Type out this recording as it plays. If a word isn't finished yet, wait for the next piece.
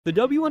The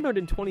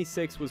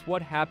W126 was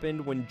what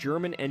happened when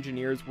German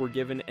engineers were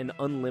given an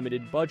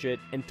unlimited budget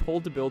and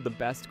told to build the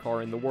best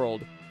car in the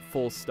world,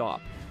 full stop.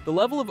 The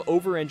level of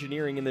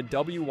over-engineering in the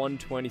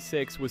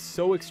W126 was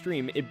so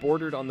extreme it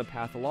bordered on the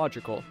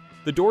pathological.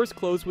 The doors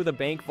closed with a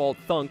bank vault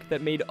thunk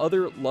that made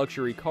other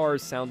luxury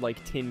cars sound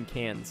like tin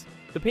cans.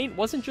 The paint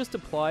wasn't just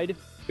applied,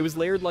 it was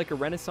layered like a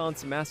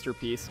Renaissance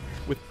masterpiece,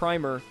 with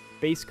primer,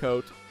 base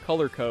coat,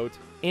 color coat,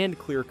 and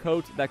clear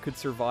coat that could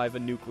survive a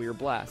nuclear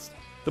blast.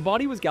 The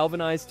body was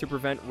galvanized to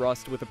prevent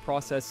rust with a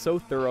process so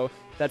thorough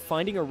that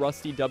finding a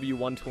rusty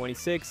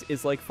W126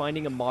 is like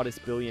finding a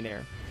modest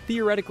billionaire.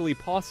 Theoretically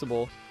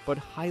possible, but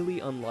highly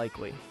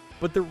unlikely.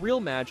 But the real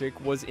magic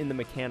was in the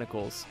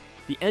mechanicals.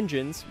 The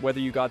engines,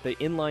 whether you got the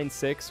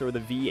inline-6 or the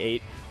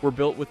V8, were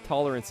built with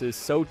tolerances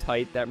so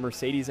tight that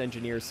Mercedes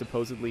engineers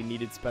supposedly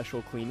needed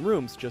special clean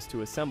rooms just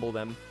to assemble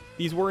them.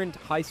 These weren't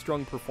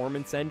high-strung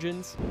performance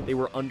engines, they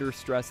were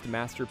under-stressed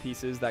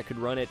masterpieces that could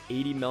run at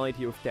 80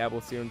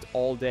 Milliotablestunde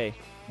all day,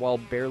 while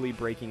barely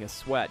breaking a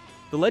sweat.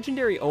 The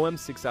legendary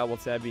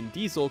OM6007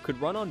 diesel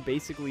could run on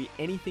basically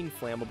anything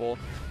flammable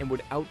and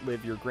would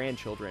outlive your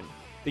grandchildren.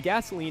 The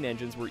gasoline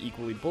engines were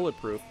equally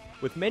bulletproof,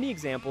 with many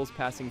examples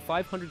passing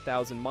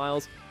 500,000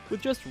 miles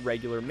with just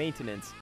regular maintenance.